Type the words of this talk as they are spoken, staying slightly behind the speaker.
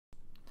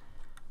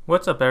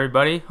What's up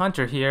everybody,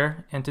 Hunter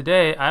here, and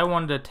today I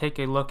wanted to take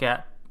a look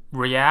at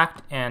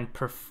React and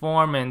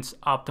performance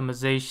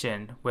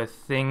optimization with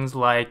things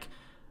like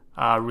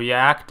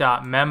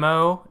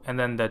React.memo and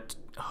then the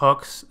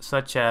hooks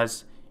such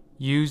as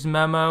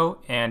useMemo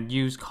and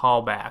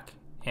useCallback,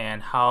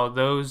 and how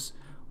those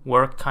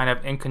work kind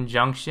of in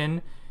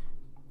conjunction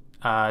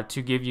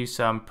to give you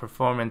some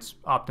performance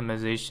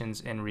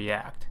optimizations in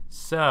React.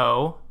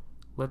 So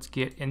let's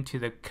get into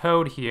the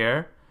code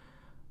here.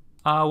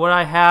 What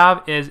I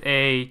have is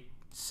a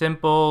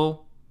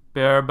simple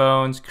bare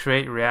bones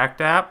create React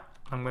app.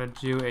 I'm going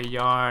to do a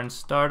yarn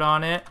start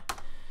on it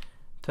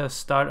to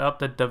start up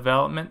the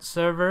development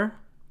server.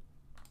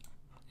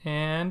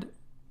 And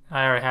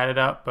I already had it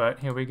up, but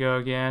here we go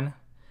again.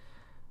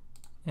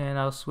 And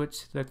I'll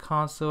switch to the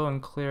console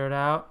and clear it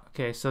out.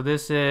 Okay, so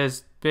this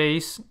is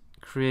base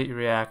create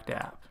React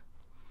app.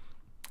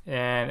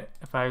 And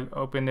if I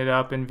open it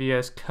up in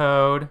VS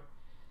Code,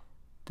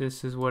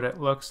 this is what it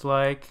looks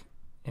like.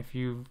 If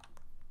you've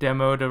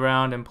demoed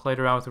around and played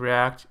around with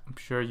React, I'm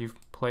sure you've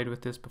played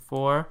with this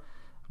before.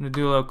 I'm going to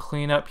do a little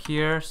cleanup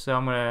here, so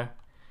I'm going to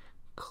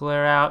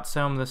clear out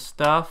some of the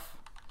stuff.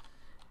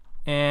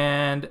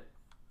 And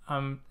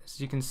as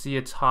you can see,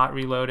 it's hot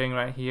reloading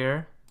right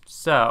here.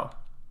 So,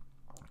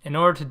 in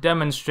order to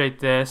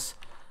demonstrate this,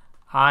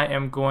 I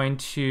am going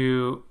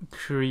to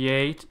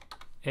create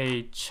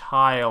a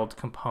child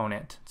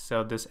component.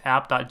 So this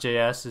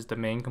app.js is the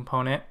main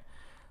component.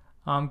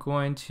 I'm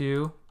going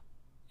to,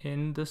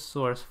 in the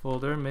source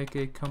folder, make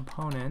a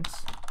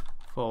components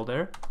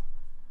folder.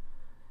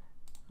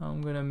 I'm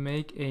going to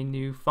make a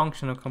new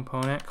functional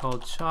component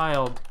called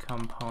child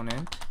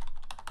component,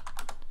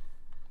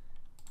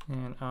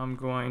 and I'm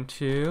going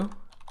to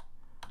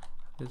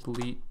this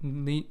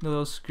neat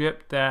little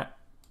script that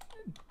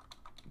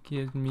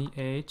gives me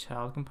a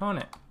child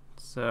component.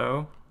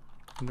 So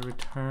I'm going to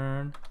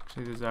return,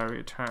 actually this is already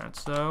returned,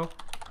 so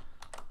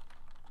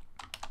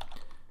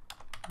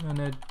I'm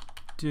going to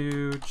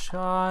do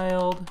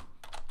child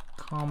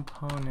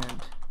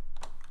component.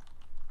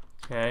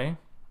 Okay,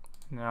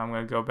 now I'm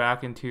going to go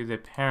back into the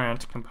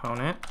parent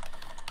component.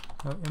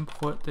 I'll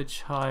import the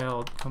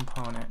child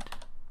component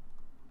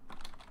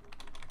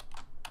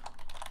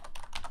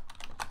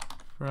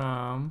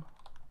from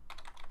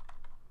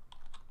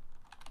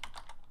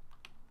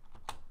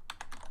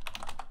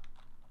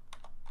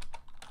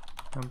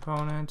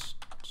components,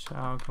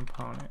 child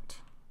component.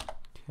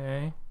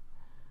 Okay.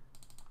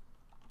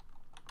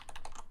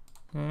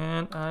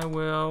 And I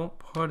will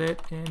put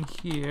it in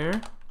here.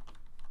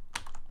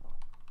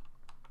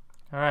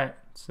 Alright,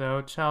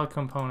 so child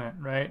component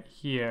right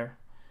here.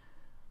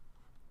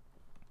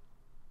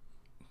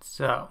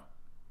 So,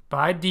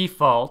 by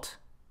default,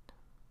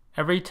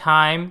 every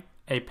time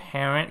a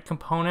parent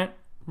component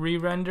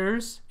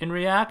re-renders in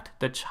React,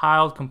 the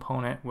child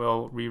component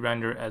will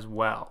re-render as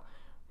well,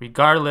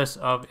 regardless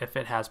of if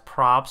it has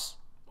props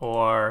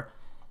or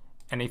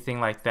anything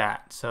like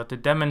that. So to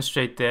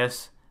demonstrate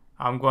this,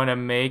 I'm going to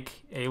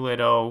make a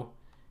little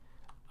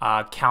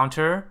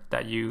counter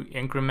that you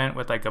increment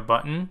with like a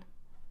button.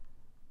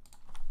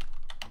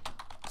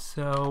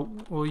 So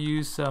we'll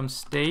use some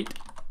state.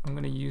 I'm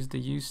going to use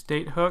the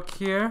useState hook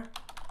here.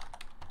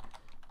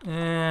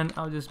 And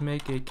I'll just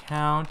make a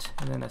count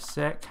and then a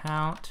set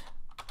count.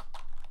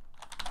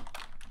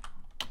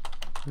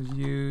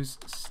 Use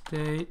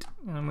state,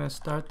 and I'm going to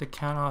start the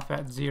count off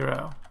at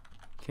 0.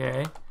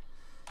 Okay.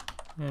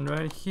 And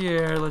right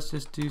here, let's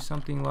just do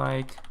something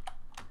like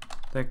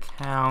the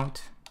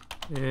count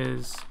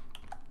is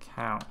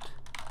count.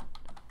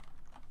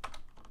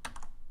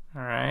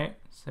 Alright,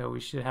 so we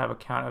should have a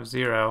count of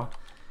 0.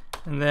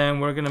 And then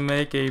we're going to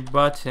make a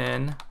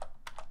button,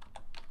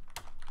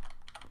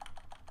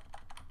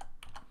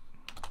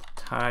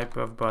 type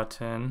of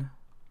button,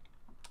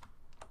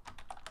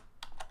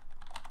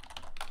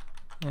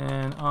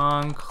 and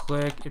on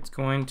click it's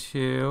going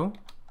to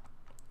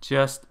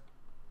just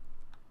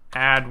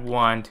add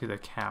 1 to the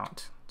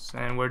count.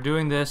 And we're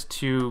doing this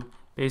to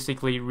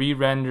basically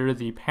re-render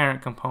the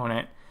parent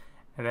component,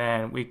 and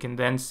then we can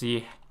then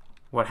see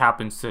what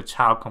happens to the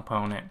child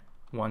component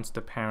once the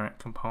parent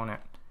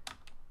component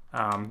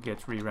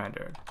gets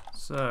re-rendered.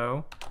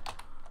 So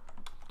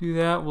do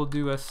that, we'll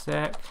do a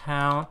set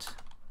count,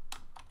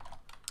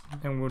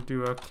 and we'll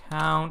do a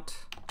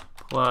count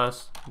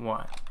plus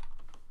 1.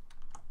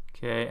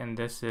 Okay, and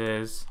this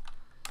is,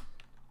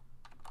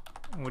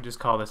 we'll just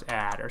call this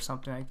add or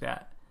something like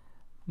that.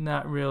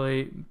 Not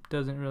really,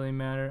 doesn't really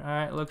matter.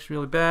 Alright, looks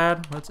really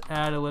bad. Let's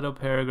add a little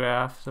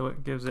paragraph so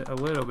it gives it a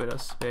little bit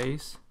of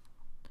space.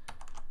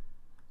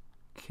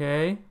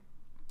 Okay,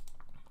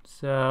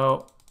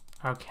 so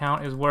our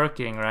count is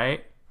working,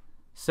 right?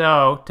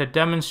 So to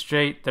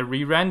demonstrate the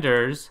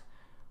re-renders,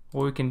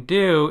 what we can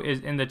do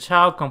is in the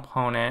child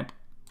component,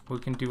 we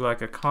can do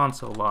like a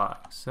console log.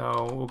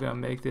 So we're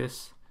going to make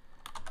this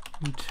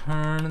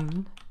return,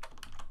 and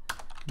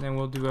then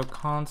we'll do a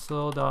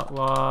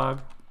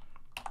console.log.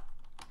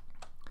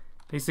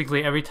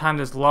 Basically, every time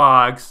this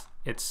logs,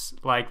 it's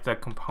like the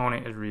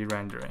component is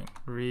re-rendering.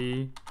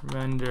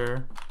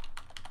 Re-render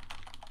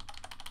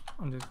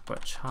I'm just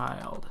put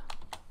child.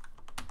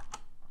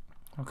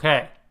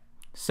 Okay,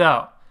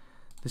 so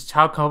this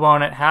child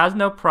component has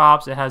no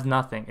props, it has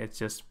nothing, it's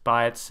just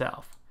by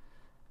itself.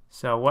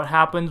 So what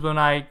happens when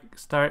I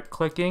start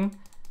clicking?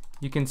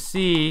 You can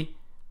see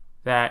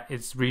that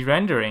it's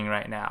re-rendering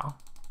right now.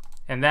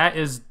 And that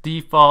is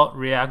default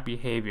React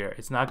behavior.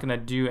 It's not gonna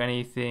do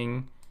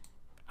anything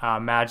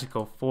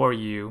magical for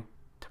you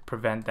to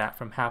prevent that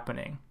from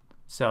happening.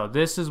 So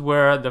this is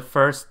where the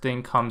first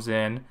thing comes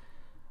in,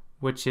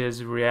 which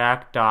is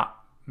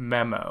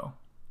React.memo.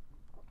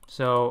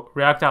 So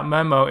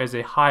React.memo is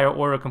a higher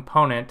order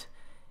component,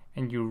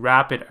 and you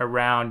wrap it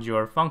around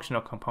your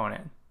functional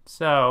component.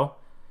 So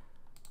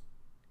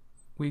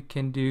we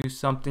can do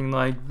something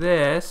like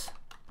this.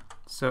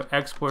 So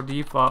export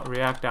default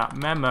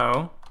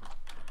React.memo,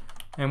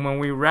 and when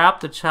we wrap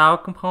the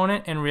child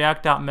component in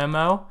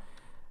React.memo,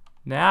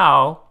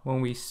 now when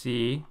we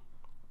see,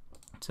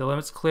 so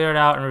let's clear it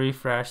out and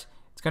refresh,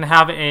 it's going to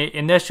have a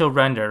initial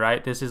render,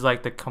 right? This is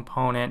like the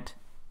component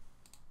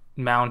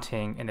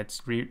mounting, and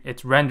it's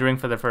rendering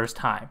for the first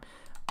time.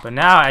 But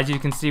now, as you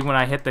can see, when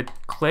I hit the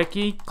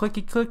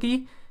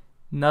clicky,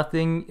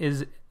 nothing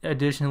is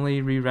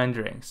additionally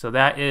re-rendering. So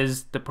that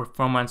is the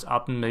performance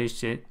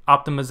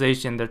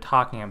optimization they're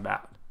talking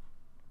about.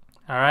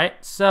 All right,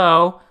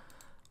 so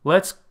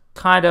let's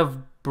kind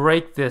of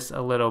break this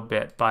a little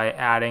bit by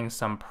adding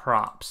some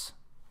props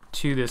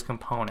to this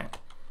component.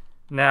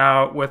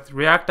 Now with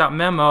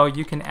React.memo,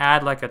 you can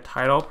add like a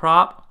title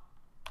prop,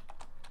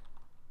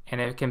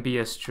 and it can be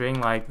a string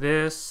like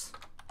this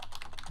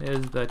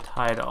is the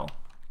title,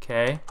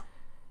 okay?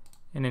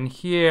 And in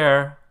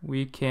here,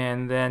 we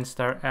can then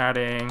start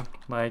adding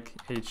like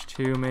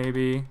h2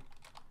 maybe.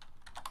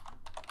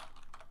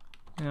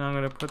 And I'm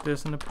gonna put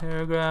this in the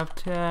paragraph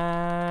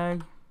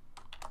tag.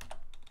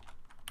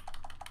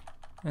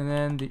 And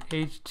then the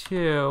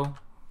h2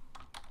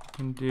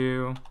 can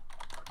do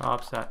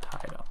props that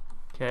title,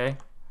 okay?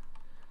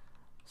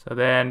 So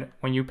then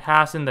when you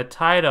pass in the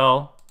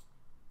title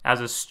as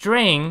a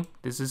string,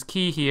 this is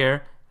key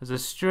here, as a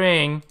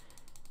string,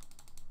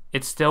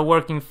 it's still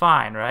working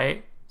fine,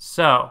 right?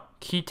 So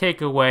key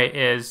takeaway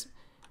is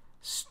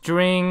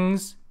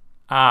strings,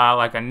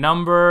 like a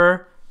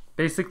number,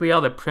 basically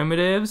all the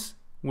primitives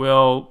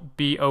will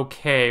be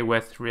okay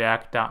with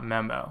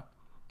React.memo.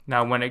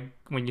 Now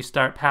when you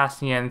start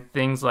passing in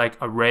things like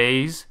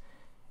arrays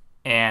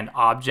and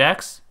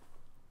objects,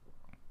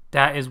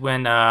 that is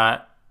when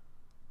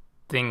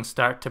things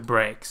start to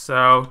break.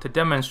 So to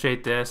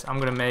demonstrate this, I'm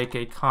gonna make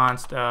a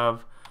const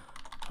of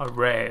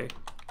array,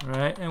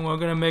 right? And we're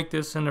gonna make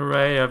this an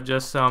array of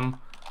just some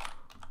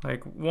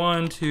like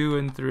 1, 2,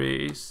 and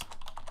 3s.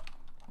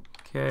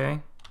 Okay.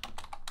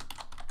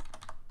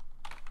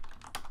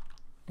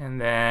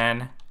 And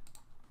then,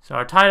 so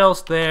our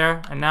title's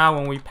there, and now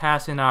when we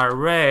pass in our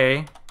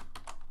array,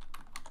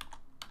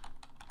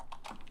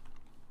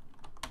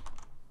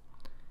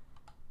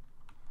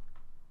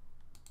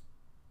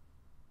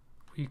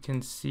 you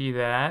can see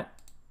that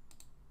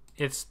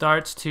it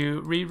starts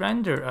to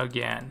re-render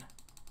again.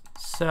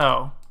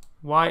 So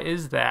why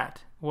is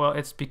that? Well,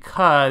 it's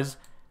because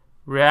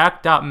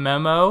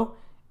React.memo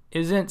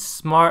isn't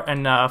smart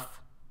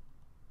enough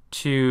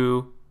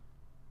to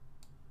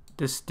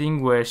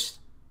distinguish,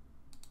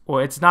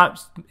 or it's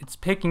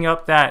picking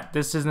up that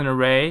this is an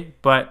array,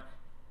 but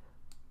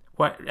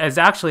what is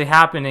actually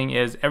happening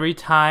is every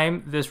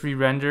time this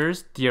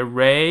re-renders, the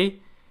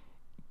array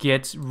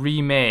gets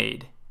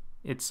remade.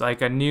 It's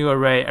like a new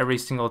array every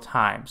single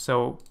time.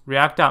 So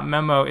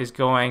React.memo is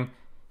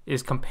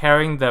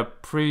comparing the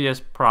previous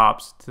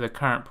props to the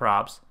current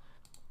props,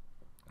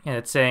 and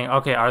it's saying,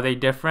 okay, are they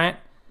different?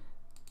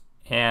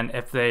 And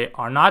if they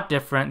are not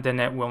different, then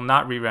it will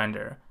not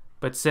re-render.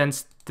 But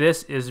since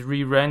this is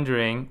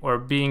re-rendering or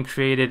being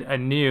created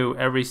anew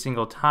every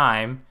single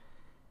time,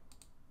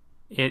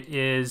 it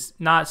is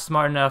not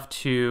smart enough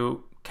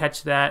to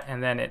catch that,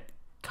 and then it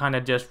kind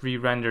of just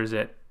re-renders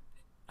it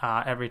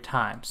every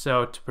time.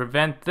 So to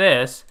prevent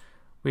this,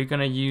 we're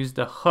going to use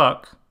the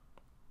hook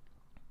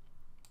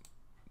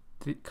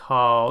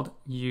called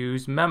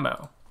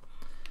useMemo.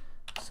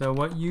 So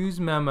what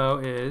useMemo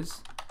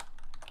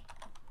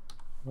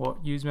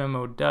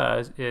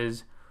does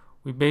is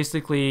we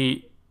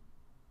basically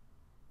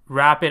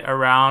wrap it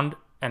around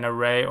an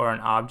array or an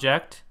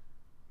object,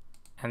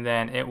 and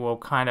then it will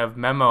kind of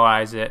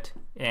memoize it,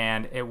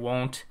 and it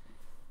won't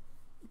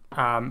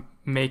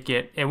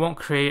it won't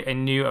create a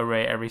new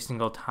array every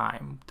single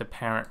time the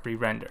parent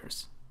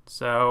re-renders.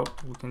 So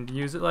we can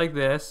use it like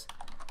this,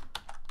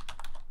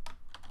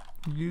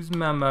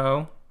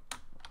 useMemo,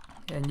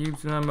 and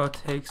useMemo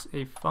takes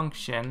a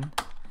function,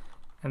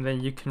 and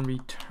then you can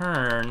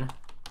return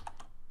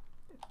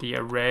the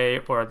array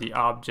or the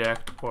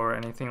object or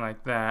anything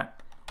like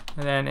that.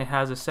 And then it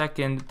has a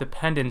second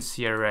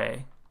dependency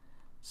array.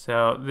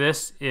 So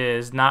this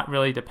is not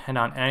really depend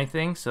on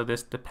anything, so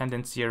this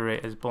dependency array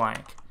is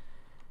blank.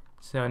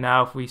 So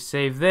now if we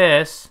save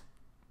this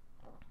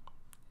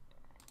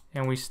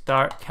and we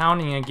start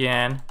counting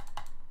again,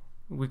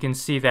 we can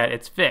see that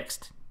it's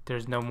fixed.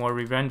 there's no more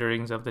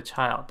re-renderings of the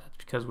child. That's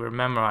because we're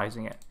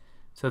memorizing it.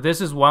 So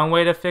this is one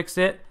way to fix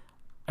it.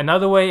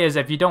 Another way is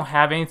if you don't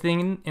have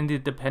anything in the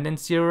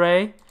dependency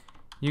array,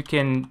 you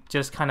can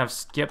just kind of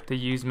skip the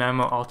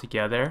useMemo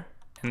altogether.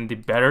 And the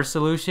better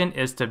solution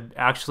is to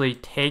actually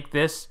take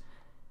this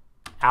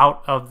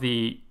out of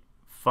the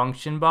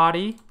function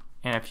body.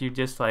 And if you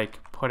just like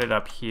put it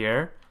up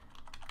here,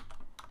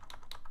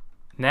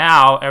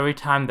 now every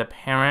time the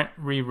parent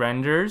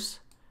re-renders,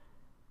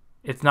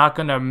 it's not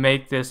going to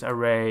make this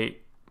array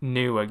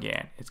new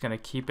again. It's going to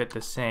keep it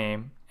the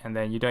same, and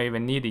then you don't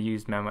even need to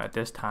use memo at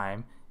this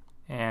time.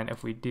 And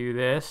if we do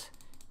this,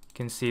 you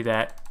can see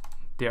that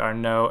there are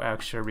no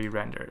extra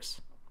re-renders.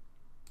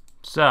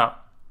 So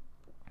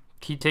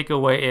key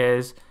takeaway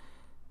is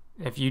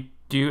if you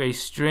do a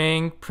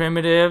string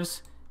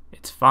primitives,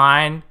 it's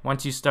fine.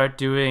 Once you start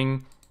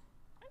doing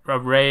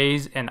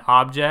arrays and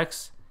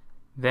objects,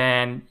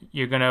 then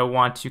you're going to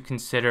want to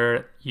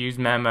consider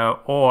useMemo,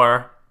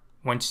 or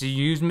once you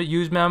use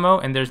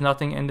useMemo and there's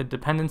nothing in the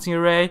dependency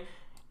array,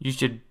 you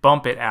should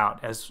bump it out.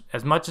 As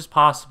much as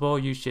possible,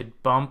 you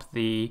should bump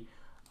the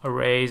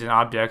arrays and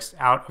objects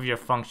out of your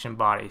function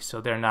body so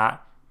they're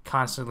not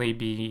constantly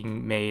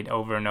being made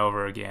over and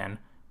over again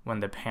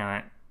when the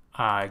parent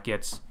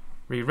gets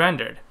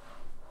re-rendered.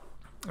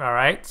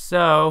 Alright,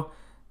 so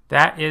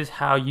that is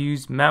how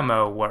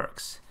useMemo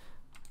works.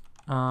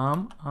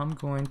 I'm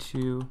going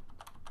to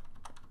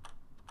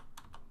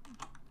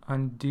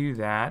undo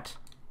that.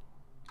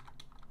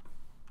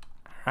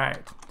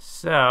 Alright,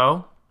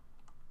 so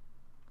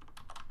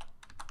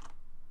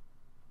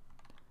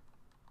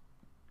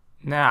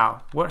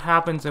now what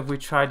happens if we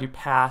try to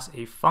pass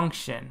a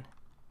function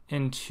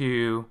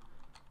into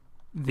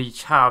the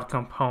child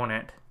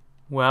component?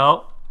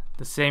 Well,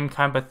 the same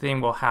kind of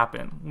thing will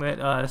happen. Let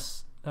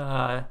us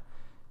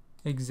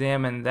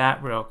examine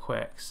that real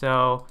quick.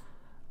 So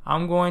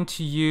I'm going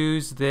to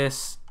use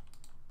this.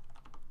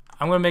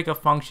 I'm going to make a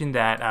function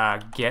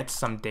that gets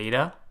some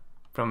data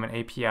from an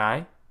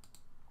API.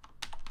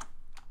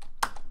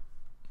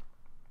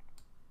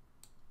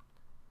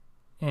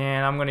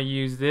 And I'm going to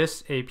use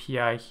this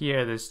API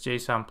here, this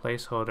JSON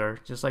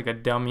placeholder, just like a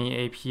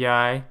dummy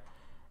API.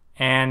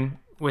 And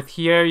with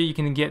here, you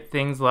can get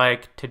things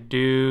like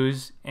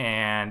to-dos,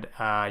 and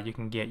you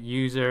can get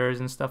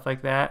users and stuff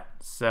like that.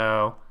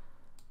 So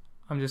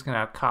I'm just going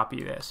to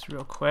copy this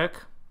real quick.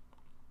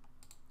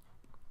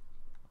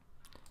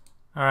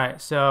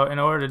 Alright, so in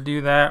order to do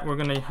that, we're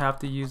going to have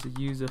to use the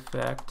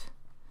useEffect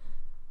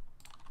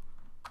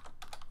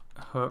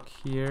hook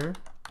here.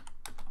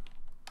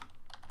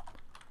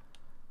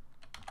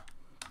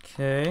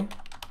 Okay.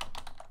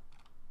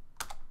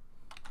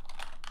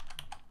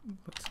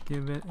 Let's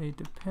give it a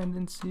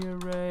dependency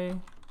array.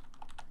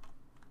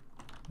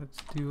 Let's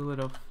do a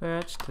little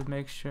fetch to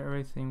make sure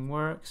everything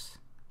works.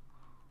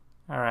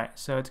 Alright,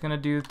 so it's going to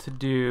do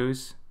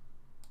to-dos.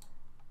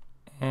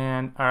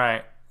 And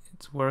alright,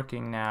 it's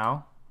working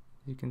now.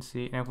 You can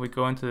see, and if we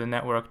go into the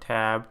network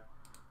tab,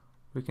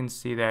 we can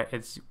see that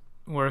it's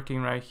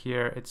working right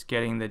here. It's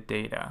getting the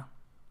data.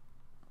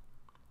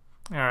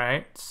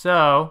 Alright,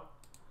 so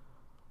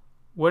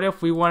what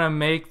if we want to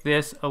make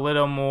this a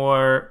little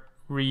more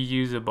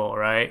reusable,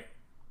 right?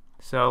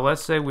 So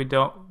let's say we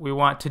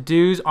want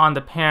to-dos on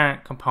the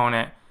parent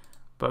component,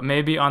 but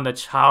maybe on the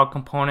child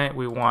component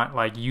we want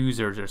like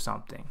users or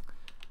something.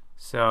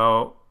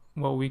 So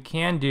what we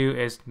can do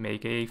is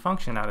make a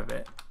function out of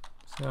it.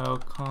 So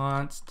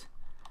const,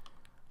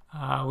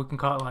 we can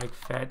call it like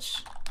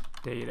fetch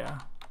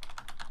data,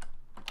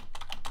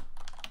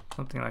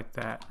 something like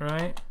that,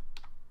 right?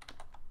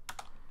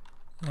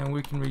 And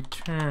we can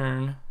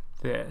return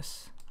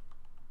this.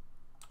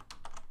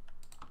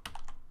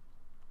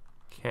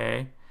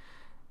 Okay,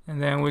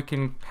 and then we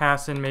can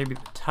pass in maybe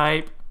the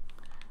type,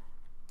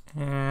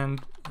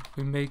 and if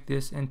we make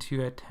this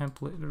into a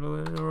template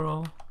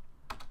literal,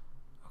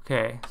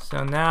 okay,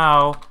 so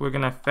now we're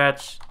gonna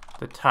fetch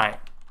the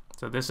type.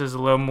 So this is a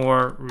little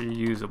more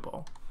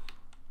reusable.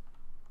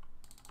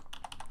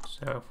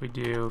 So if we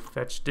do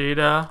fetch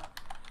data,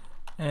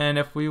 and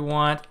if we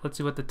want, let's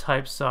see what the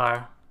types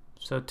are.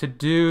 So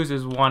to-dos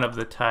is one of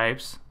the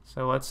types.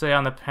 So let's say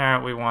on the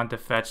parent we want to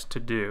fetch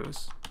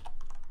to-dos.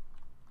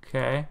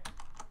 Okay.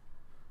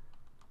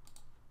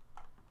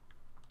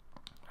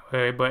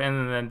 Okay, but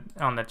then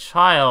on the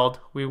child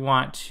we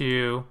want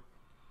to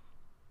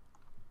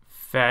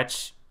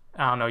fetch,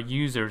 I don't know,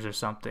 users or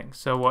something.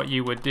 So what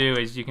you would do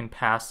is you can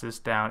pass this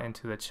down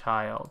into the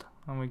child.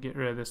 I'm going to get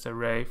rid of this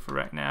array for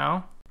right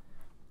now.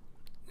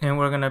 And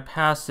we're going to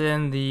pass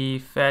in the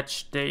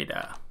fetch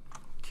data.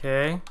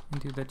 Okay,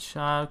 into the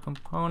child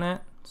component.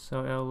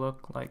 So it'll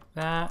look like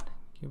that.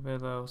 Give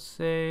it a little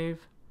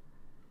save.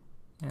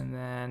 And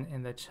then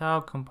in the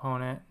child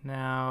component,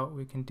 now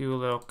we can do a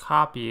little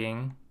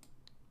copying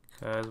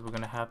because we're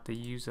going to have the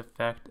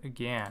useEffect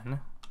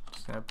again.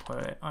 Just going to put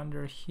it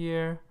under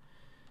here.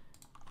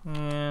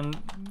 And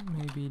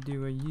maybe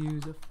do a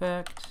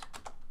useEffect.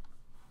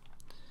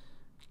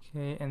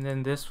 Okay, and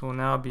then this will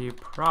now be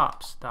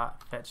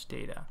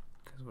props.fetchData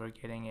because we're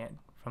getting it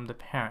from the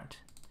parent.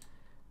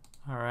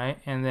 All right,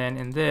 and then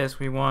in this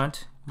we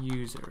want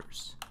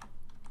users.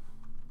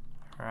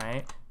 All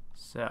right,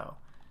 so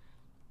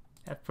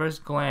at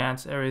first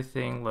glance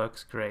everything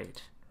looks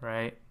great,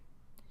 right?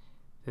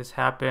 This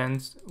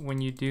happens when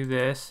you do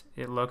this,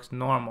 it looks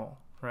normal,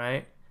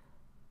 right?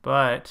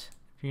 But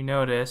if you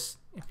notice,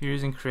 if you're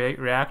using Create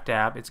React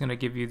App, it's going to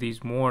give you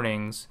these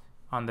warnings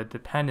on the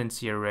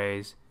dependency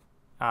arrays,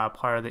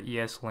 part of the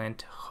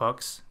ESLint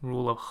hooks,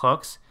 rule of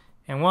hooks.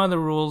 And one of the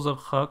rules of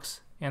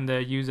hooks and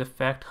the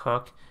useEffect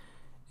hook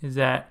is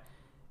that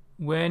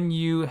when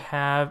you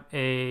have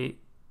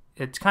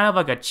it's kind of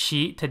like a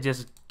cheat to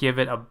just give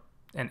it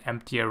an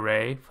empty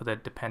array for the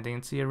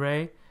dependency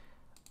array.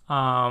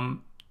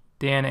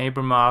 Dan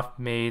Abramoff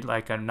made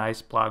like a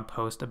nice blog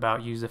post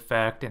about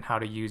useEffect and how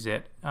to use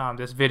it.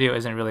 This video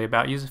isn't really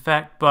about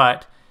useEffect,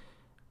 but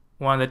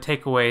one of the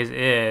takeaways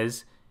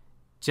is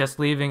just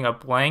leaving a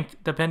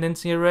blank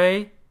dependency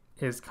array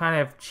is kind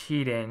of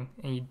cheating,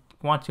 and you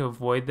want to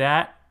avoid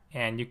that,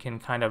 and you can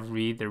kind of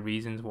read the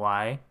reasons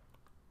why.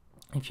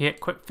 If you hit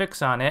quick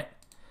fix on it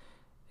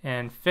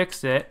and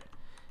fix it,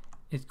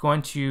 it's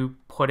going to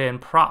put in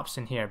props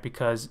in here,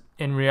 because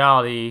in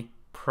reality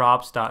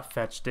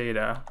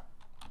props.fetchData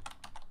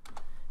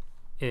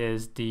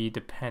is the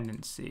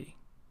dependency.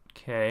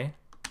 Okay,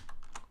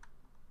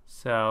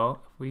 so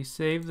if we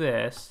save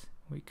this,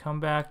 we come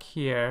back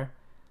here,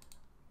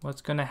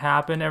 what's going to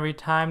happen every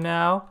time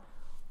now?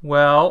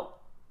 Well,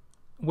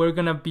 we're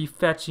going to be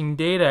fetching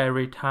data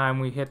every time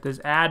we hit this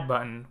add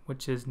button,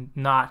 which is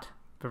not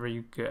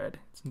very good.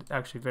 It's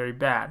actually very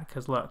bad,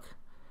 because look,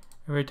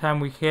 every time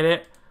we hit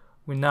it,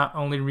 we not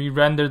only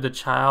re-render the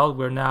child,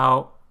 we're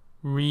now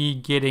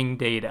re-getting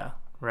data,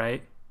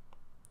 right?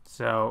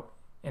 So,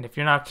 and if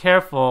you're not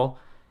careful,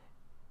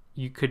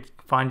 you could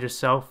find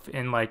yourself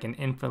in like an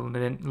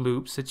infinite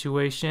loop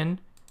situation,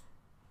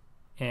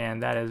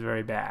 and that is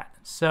very bad.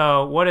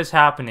 So what is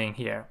happening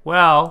here?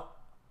 Well,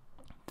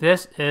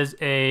 this is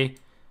a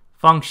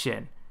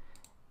function,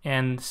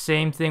 and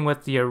same thing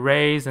with the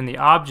arrays and the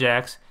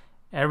objects.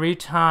 Every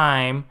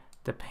time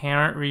the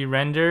parent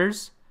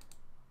re-renders,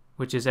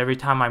 which is every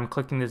time I'm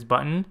clicking this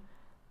button,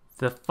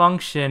 the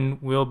function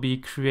will be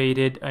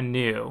created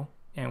anew.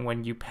 And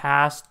when you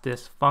pass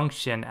this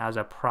function as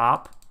a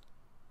prop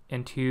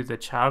into the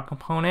child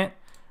component,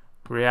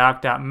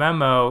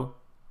 React.memo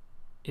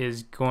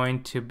is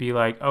going to be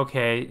like,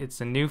 okay,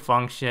 it's a new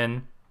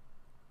function.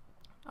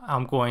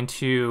 I'm going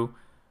to,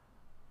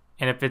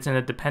 and if it's in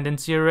a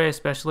dependency array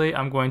especially,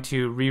 I'm going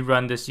to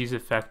rerun this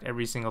useEffect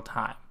every single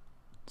time.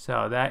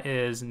 So that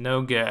is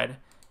no good.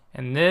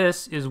 And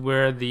this is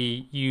where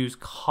the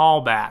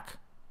useCallback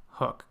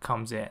hook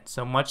comes in.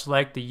 So much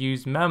like the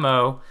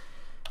useMemo,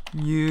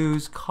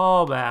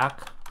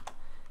 useCallback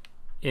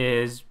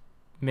is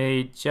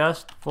made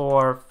just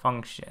for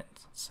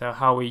functions. So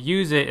how we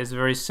use it is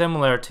very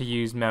similar to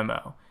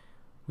useMemo.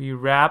 We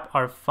wrap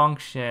our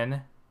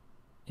function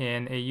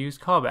in a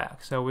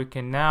useCallback. So we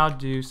can now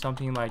do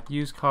something like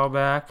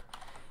useCallback.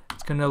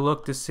 It's going to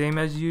look the same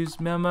as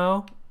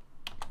useMemo.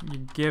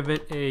 You give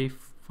it a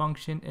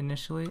function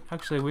initially.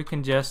 Actually, we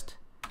can just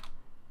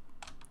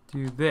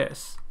do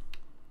this.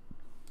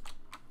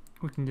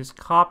 We can just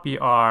copy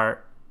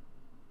our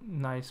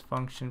nice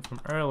function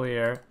from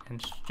earlier and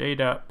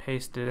straight up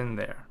paste it in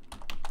there.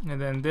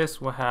 And then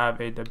this will have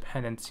a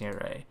dependency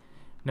array.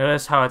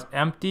 Notice how it's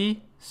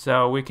empty,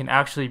 so we can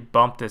actually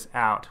bump this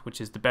out,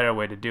 which is the better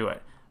way to do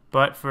it.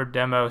 But for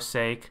demo's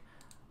sake,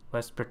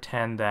 let's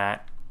pretend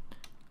that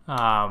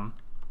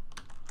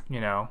you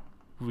know,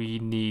 we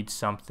need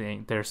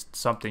something, there's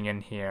something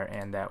in here,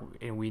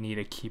 and we need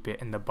to keep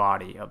it in the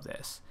body of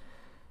this.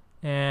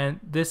 And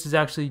this is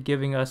actually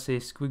giving us a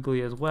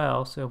squiggly as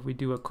well, so if we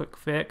do a quick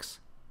fix,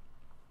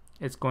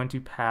 it's going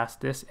to pass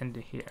this into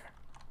here.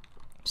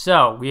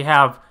 So we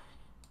have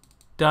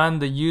done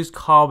the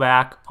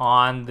useCallback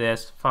on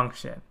this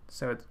function.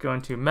 So it's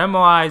going to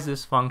memorize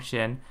this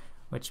function,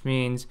 which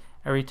means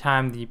every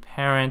time the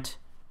parent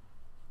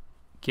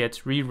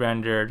gets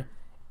re-rendered,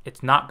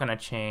 it's not going to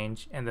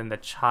change, and then the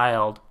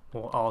child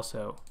will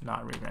also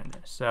not re-render.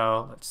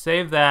 So let's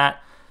save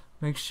that,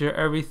 make sure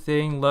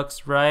everything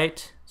looks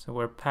right. So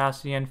we're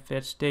passing in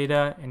fetch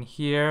data, and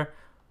here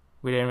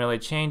we didn't really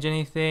change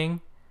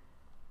anything.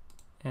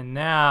 And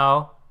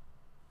now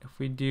if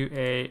we do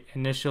a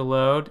initial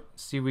load,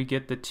 see we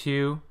get the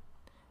 2.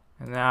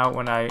 And now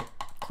when I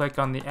click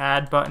on the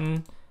add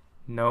button,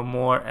 no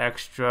more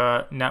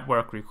extra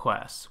network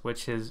requests,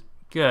 which is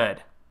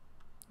good.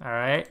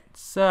 Alright,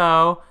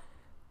 so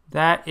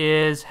that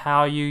is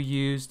how you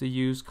use the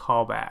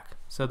useCallback.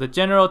 So the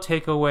general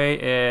takeaway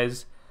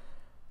is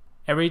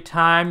every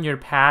time you're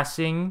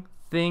passing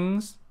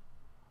things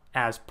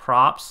as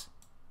props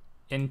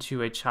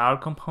into a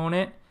child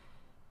component,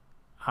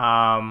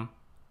 and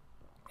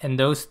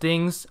those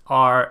things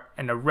are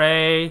an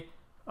array,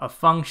 a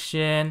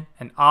function,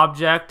 an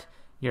object,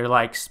 your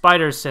like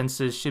spider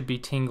senses should be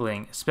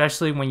tingling,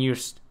 especially when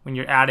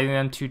you're adding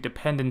them to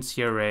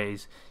dependency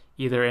arrays,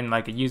 either in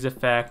like a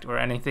useEffect or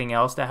anything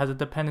else that has a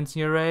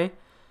dependency array.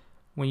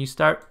 When you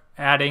start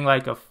adding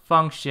like a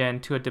function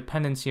to a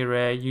dependency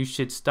array, you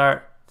should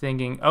start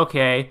thinking,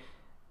 okay,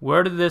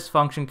 where did this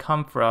function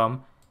come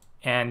from?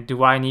 And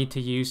do I need to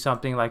use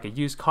something like a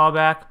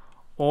useCallback?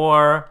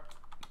 Or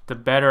the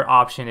better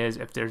option is,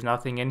 if there's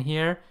nothing in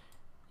here,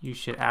 you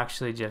should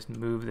actually just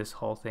move this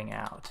whole thing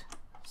out.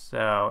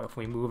 So if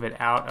we move it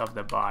out of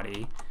the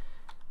body,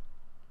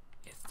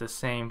 it's the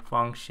same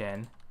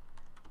function.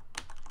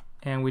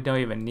 And we don't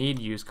even need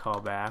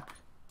useCallback,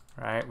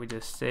 right? We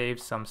just save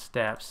some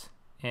steps.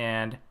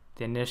 And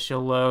the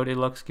initial load, it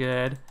looks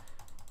good.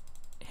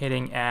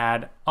 Hitting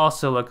add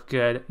also looks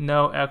good.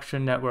 No extra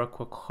network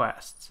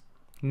requests.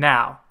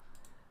 Now,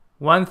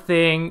 one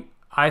thing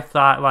I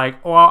thought,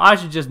 like, well, I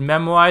should just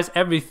memorize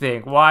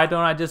everything. Why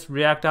don't I just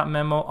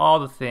React.memo all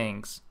the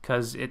things?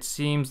 Because it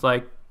seems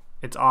like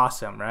it's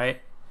awesome,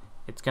 right?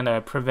 It's going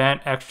to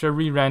prevent extra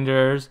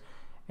re-renders,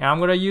 and I'm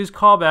going to use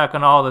callback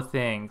on all the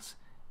things.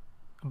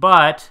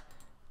 But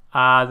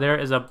there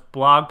is a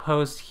blog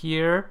post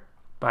here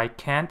by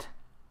Kent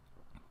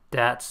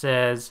that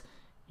says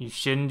you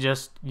shouldn't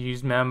just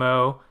use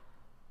memo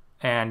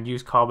and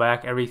use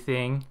callback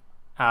everything.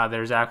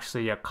 There's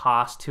actually a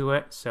cost to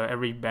it. So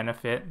every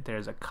benefit,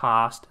 there's a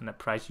cost and a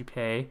price you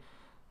pay.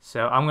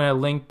 So I'm going to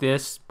link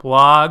this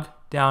blog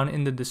down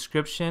in the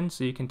description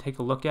so you can take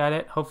a look at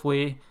it.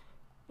 Hopefully,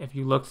 if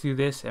you look through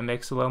this, it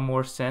makes a little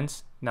more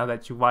sense now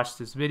that you watched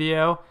this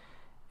video.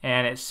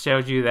 And it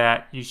shows you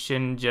that you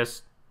shouldn't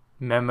just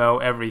memo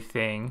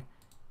everything.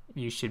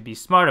 You should be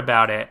smart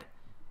about it.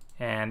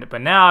 But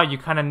now you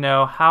kind of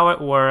know how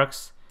it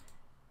works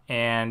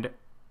and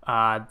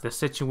the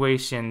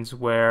situations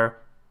where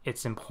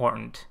it's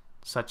important,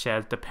 such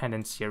as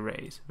dependency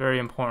arrays. Very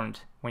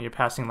important. When you're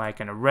passing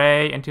like an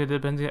array into the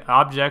dependency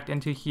object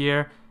into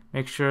here,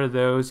 make sure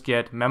those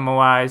get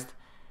memoized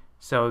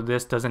so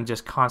this doesn't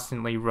just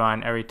constantly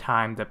run every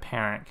time the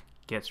parent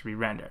gets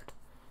re-rendered.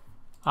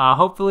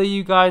 Hopefully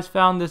you guys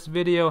found this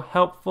video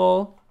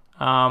helpful.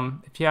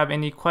 If you have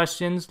any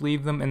questions,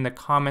 leave them in the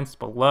comments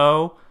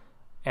below.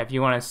 If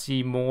you want to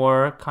see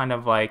more kind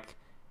of like,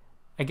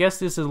 I guess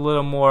this is a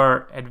little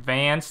more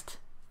advanced.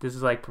 This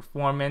is like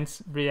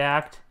performance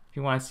React. If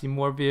you want to see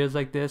more videos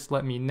like this,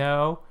 let me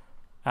know.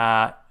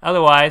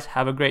 Otherwise,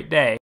 have a great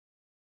day.